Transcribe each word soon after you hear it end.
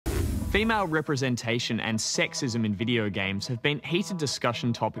Female representation and sexism in video games have been heated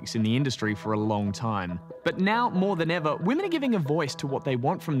discussion topics in the industry for a long time. But now, more than ever, women are giving a voice to what they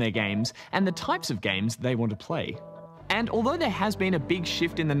want from their games and the types of games they want to play. And although there has been a big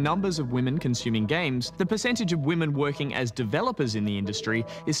shift in the numbers of women consuming games, the percentage of women working as developers in the industry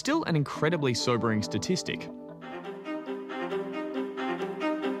is still an incredibly sobering statistic.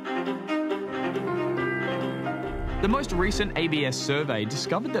 The most recent ABS survey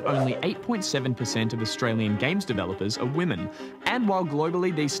discovered that only 8.7% of Australian games developers are women. And while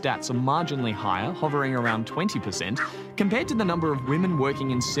globally these stats are marginally higher, hovering around 20%, compared to the number of women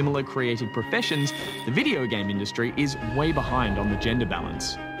working in similar creative professions, the video game industry is way behind on the gender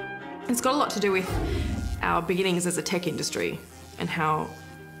balance. It's got a lot to do with our beginnings as a tech industry and how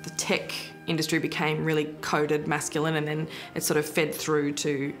the tech industry became really coded masculine, and then it sort of fed through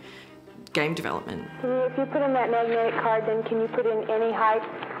to game development. If you put in that magnetic card, then can you put in any height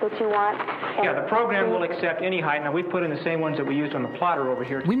that you want? Yeah, the program will accept any height. Now, we put in the same ones that we used on the plotter over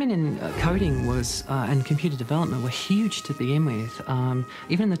here. Women in coding and computer development were huge to begin with.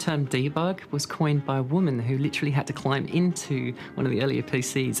 Even the term debug was coined by a woman who literally had to climb into one of the earlier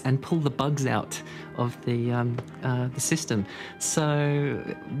PCs and pull the bugs out of the system. So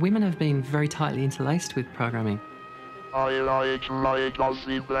women have been very tightly interlaced with programming. It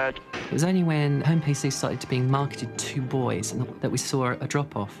was only when home PCs started to being marketed to boys that we saw a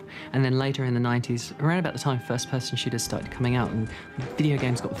drop-off. And then later in the 90s, around about the time first-person shooters started coming out and video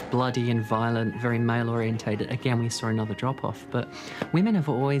games got bloody and violent, very male-orientated, again we saw another drop-off. But women have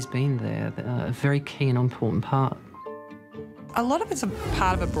always been there, a very key and important part. A lot of it's a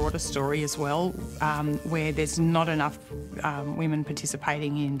part of a broader story as well, where there's not enough women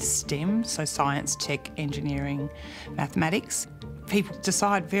participating in STEM, so science, tech, engineering, mathematics. People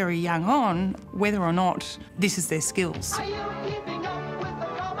decide very young on whether or not this is their skills.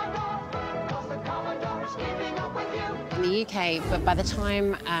 In the UK, but by the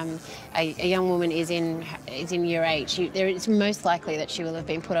time a young woman is in year 8, it's most likely that she will have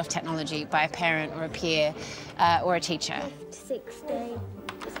been put off technology by a parent or a peer or a teacher. 60.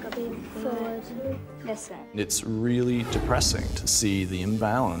 It's got to be forward. Yes, sir. It's really depressing to see the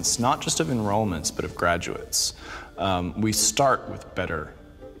imbalance, not just of enrollments, but of graduates. We start with better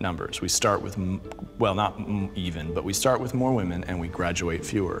numbers. We start with, well, not even, but we start with more women and we graduate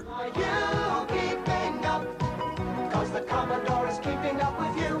fewer.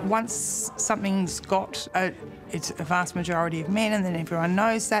 Once something's got it's a vast majority of men, and then everyone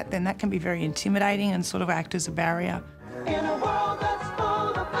knows that, then that can be very intimidating and sort of act as a barrier. In a world that's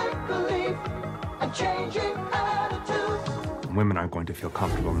full of make-believe and changing attitudes. Women aren't going to feel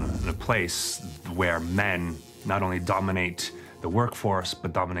comfortable in a place where men not only dominate the workforce,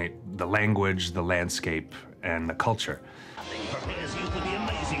 but dominate the language, the landscape, and the culture.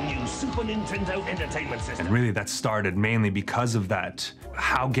 Super Nintendo Entertainment System. And really that started mainly because of that,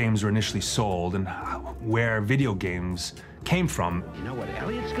 how games were initially sold and where video games came from. You know what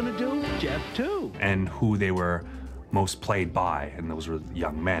Elliot's gonna do? Jeff too. And who they were most played by, and those were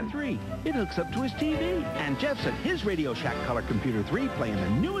young men. 3, it hooks up to his TV, and Jeff's at his Radio Shack Color Computer 3 playing the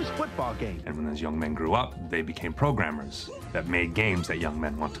newest football game. And when those young men grew up, they became programmers that made games that young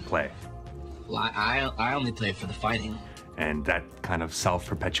men want to play. Well, I only play for the fighting. And that kind of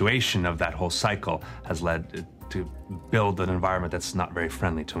self-perpetuation of that whole cycle has led to build an environment that's not very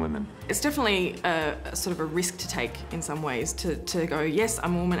friendly to women. It's definitely a sort of a risk to take in some ways, to go, yes,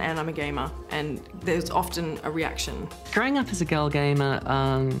 I'm a woman and I'm a gamer, and there's often a reaction. Growing up as a girl gamer,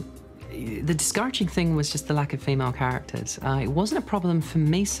 the discouraging thing was just the lack of female characters. It wasn't a problem for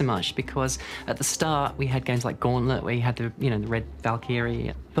me so much because at the start we had games like Gauntlet where you had the, the Red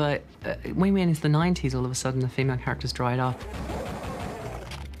Valkyrie. But when we went into the 90s, all of a sudden the female characters dried up.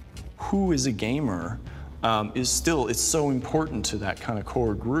 Who is a gamer is still, it's so important to that kind of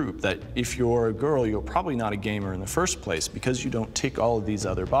core group that if you're a girl, you're probably not a gamer in the first place because you don't tick all of these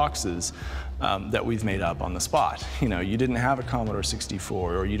other boxes that we've made up on the spot. You didn't have a Commodore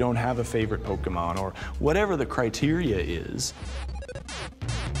 64, or you don't have a favorite Pokemon, or whatever the criteria is.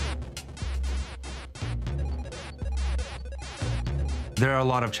 There are a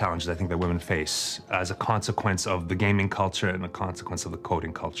lot of challenges, I think, that women face as a consequence of the gaming culture and a consequence of the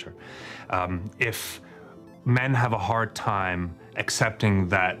coding culture. If men have a hard time accepting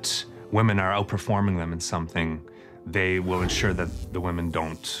that women are outperforming them in something, they will ensure that the women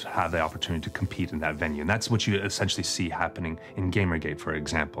don't have the opportunity to compete in that venue. And that's what you essentially see happening in Gamergate, for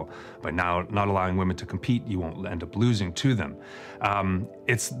example. By now not allowing women to compete, you won't end up losing to them.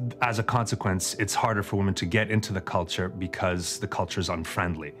 As a consequence, it's harder for women to get into the culture because the culture is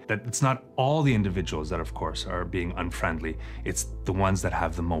unfriendly. That it's not all the individuals that, of course, are being unfriendly. It's the ones that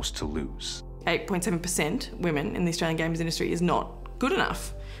have the most to lose. 8.7% women in the Australian games industry is not good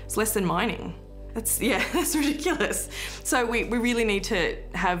enough. It's less than mining. That's ridiculous. So we really need to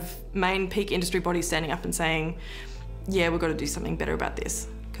have main peak industry bodies standing up and saying, yeah, we've got to do something better about this,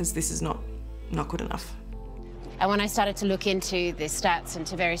 because this is not good enough. And when I started to look into the stats and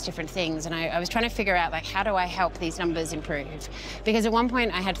to various different things, and I was trying to figure out, like, how do I help these numbers improve? Because at one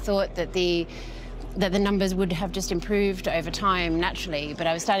point I had thought that the numbers would have just improved over time naturally, but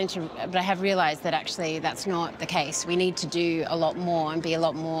I have realised that actually that's not the case. We need to do a lot more and be a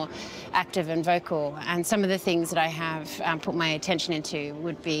lot more active and vocal. And some of the things that I have put my attention into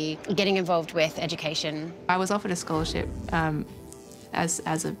would be getting involved with education. I was offered a scholarship as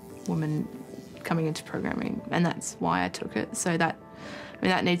a woman coming into programming, and that's why I took it. So that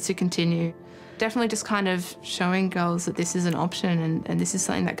needs to continue. Definitely just kind of showing girls that this is an option and this is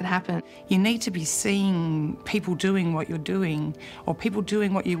something that could happen. You need to be seeing people doing what you're doing, or people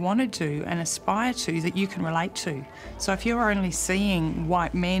doing what you want to do and aspire to, that you can relate to. So if you're only seeing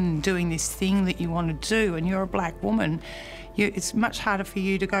white men doing this thing that you want to do and you're a black woman, it's much harder for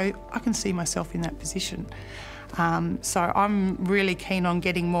you to go, I can see myself in that position. So I'm really keen on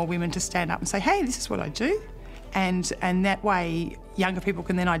getting more women to stand up and say, hey, this is what I do. And that way younger people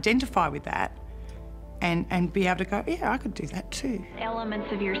can then identify with that and be able to go, yeah, I could do that too.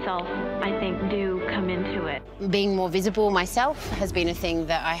 Elements of yourself, I think, do come into it. Being more visible myself has been a thing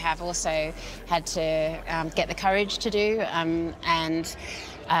that I have also had to get the courage to do.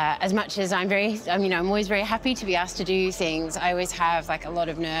 As much as I'm always very happy to be asked to do things, I always have like a lot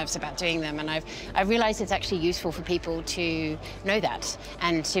of nerves about doing them, and I've realised it's actually useful for people to know that,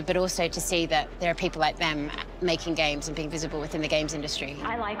 but also to see that there are people like them making games and being visible within the games industry.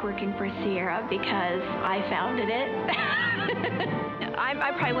 I like working for Sierra because I founded it. I'm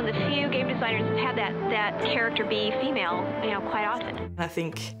probably one of the few game designers that have that character be female, quite often. I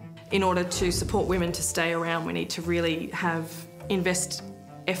think in order to support women to stay around, we need to really invest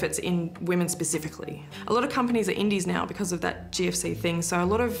efforts in women specifically. A lot of companies are indies now because of that GFC thing, so a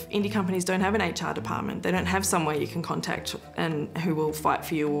lot of indie companies don't have an HR department. They don't have somewhere you can contact and who will fight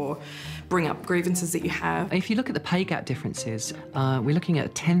for you or bring up grievances that you have. If you look at the pay gap differences, we're looking at a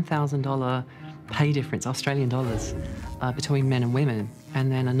 $10,000 pay difference, Australian dollars, between men and women,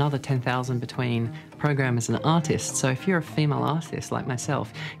 and then another $10,000 between programmers and artists. So if you're a female artist like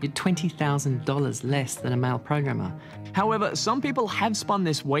myself, you're $20,000 less than a male programmer. However, some people have spun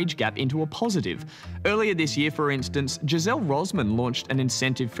this wage gap into a positive. Earlier this year, for instance, Giselle Rosman launched an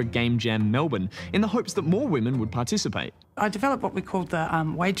incentive for Game Jam Melbourne in the hopes that more women would participate. I developed what we call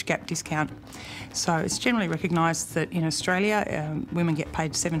the wage gap discount. So it's generally recognised that in Australia, women get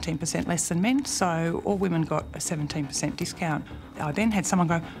paid 17% less than men, so all women got a 17% discount. I then had someone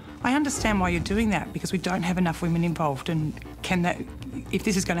go, I understand why you're doing that, because we don't have enough women involved, and if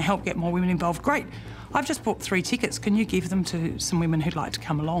this is going to help get more women involved, great. I've just bought 3 tickets, can you give them to some women who'd like to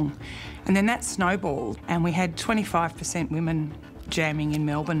come along? And then that snowballed, and we had 25% women jamming in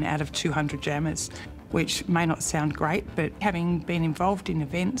Melbourne out of 200 jammers, which may not sound great, but having been involved in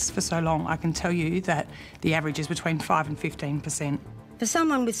events for so long, I can tell you that the average is between 5 and 15%. For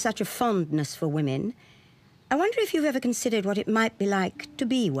someone with such a fondness for women, I wonder if you've ever considered what it might be like to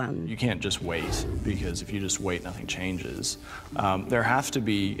be one. You can't just wait, because if you just wait, nothing changes. There have to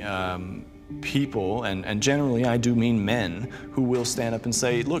be people, and generally I do mean men, who will stand up and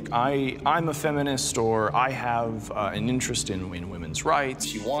say, look, I'm a feminist, or I have an interest in women's rights.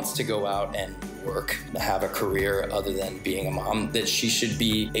 She wants to go out and work, have a career other than being a mom, that she should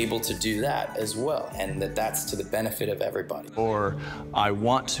be able to do that as well, and that's to the benefit of everybody. Or I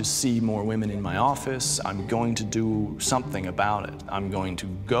want to see more women in my office, I'm going to do something about it. I'm going to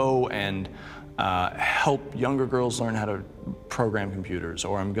go and help younger girls learn how to program computers,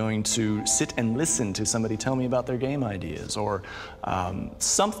 or I'm going to sit and listen to somebody tell me about their game ideas, or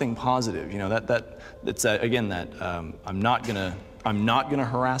something positive. You know, that's again that I'm not gonna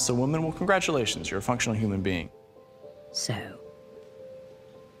harass a woman. Well, congratulations, you're a functional human being. So,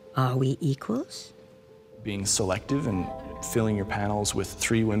 are we equals? Being selective and filling your panels with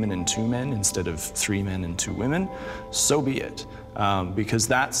 3 women and 2 men instead of 3 men and 2 women, so be it. Because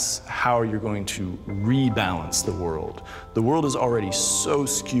that's how you're going to rebalance the world. The world is already so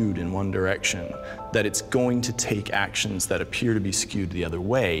skewed in one direction that it's going to take actions that appear to be skewed the other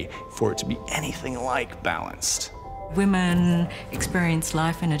way for it to be anything like balanced. Women experience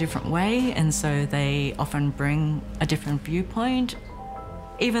life in a different way, and so they often bring a different viewpoint.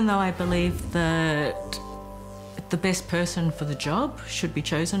 Even though I believe that the best person for the job should be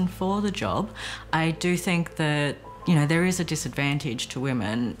chosen for the job, I do think that, you know, there is a disadvantage to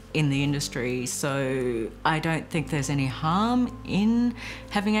women in the industry, so I don't think there's any harm in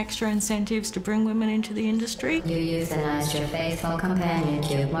having extra incentives to bring women into the industry. You euthanized your faithful companion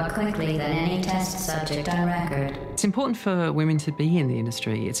cube more quickly than any test subject on record. It's important for women to be in the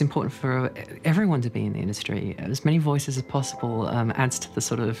industry. It's important for everyone to be in the industry. As many voices as possible adds to the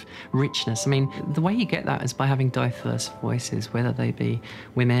sort of richness. I mean, the way you get that is by having diverse voices, whether they be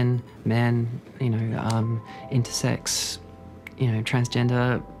women, men, you know, intersex, you know,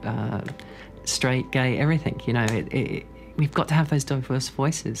 transgender, straight, gay, everything. You know, we've got to have those diverse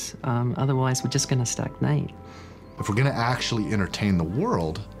voices. Otherwise, we're just going to stagnate. If we're going to actually entertain the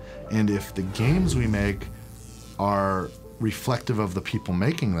world, and if the games we make are reflective of the people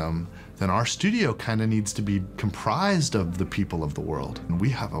making them, then our studio kind of needs to be comprised of the people of the world. And we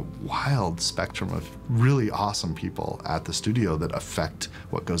have a wild spectrum of really awesome people at the studio that affect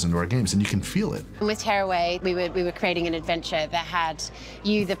what goes into our games, and you can feel it. And with Tearaway, we were creating an adventure that had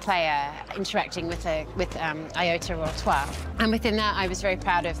you, the player, interacting with Iota or Toi. And within that, I was very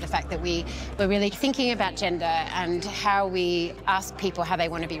proud of the fact that we were really thinking about gender and how we ask people how they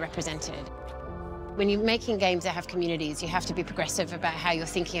want to be represented. When you're making games that have communities, you have to be progressive about how you're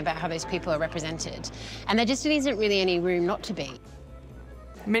thinking about how those people are represented. And there just isn't really any room not to be.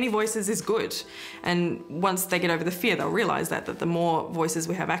 Many voices is good, and once they get over the fear, they'll realise that the more voices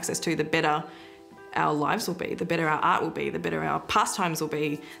we have access to, the better our lives will be, the better our art will be, the better our pastimes will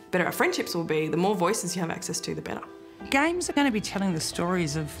be, the better our friendships will be. The more voices you have access to, the better. Games are going to be telling the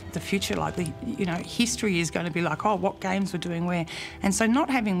stories of the future, like history is going to be like, oh, what games were doing where. And so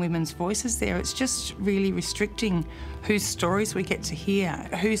not having women's voices there, it's just really restricting whose stories we get to hear,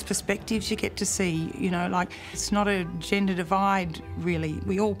 whose perspectives you get to see, you know, like it's not a gender divide really.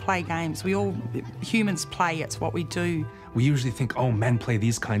 We all play games, humans play, it's what we do. We usually think, oh, men play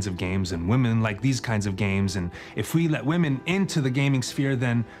these kinds of games and women like these kinds of games, and if we let women into the gaming sphere,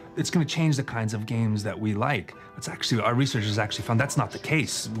 then it's going to change the kinds of games that we like. It's actually, our researchers actually found that's not the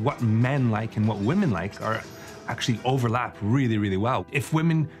case. What men like and what women like are actually overlap really, really well. If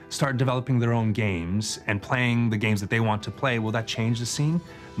women start developing their own games and playing the games that they want to play, will that change the scene?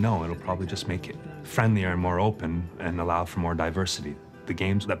 No, it'll probably just make it friendlier and more open and allow for more diversity. The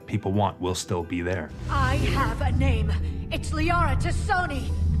games that people want will still be there. I have a name. It's Liara Tassoni,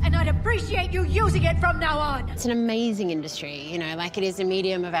 and I'd appreciate you using it from now on. It's an amazing industry, you know, like it is a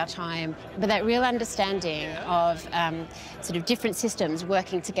medium of our time. But that real understanding of sort of different systems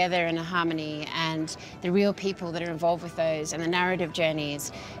working together in a harmony, and the real people that are involved with those, and the narrative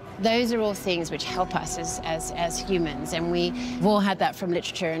journeys, those are all things which help us as humans. And we've all had that from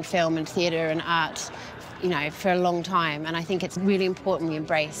literature and film and theatre and art, you know, for a long time. And I think it's really important we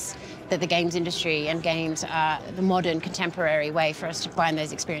embrace that the games industry and games are the modern, contemporary way for us to bind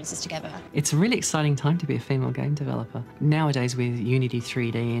those experiences together. It's a really exciting time to be a female game developer. Nowadays, with Unity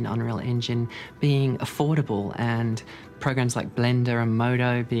 3D and Unreal Engine being affordable, and programs like Blender and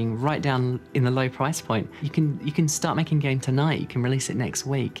Modo being right down in the low price point, you can start making a game tonight, you can release it next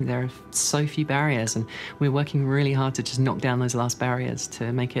week. There are so few barriers, and we're working really hard to just knock down those last barriers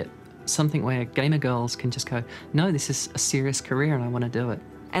to make it something where gamer girls can just go, no, this is a serious career and I want to do it.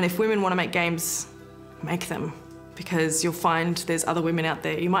 And if women want to make games, make them, because you'll find there's other women out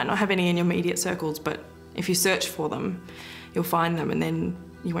there. You might not have any in your immediate circles, but if you search for them, you'll find them, and then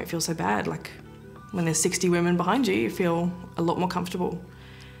you won't feel so bad. Like when there's 60 women behind you, you feel a lot more comfortable.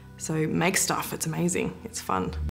 So make stuff, it's amazing, it's fun.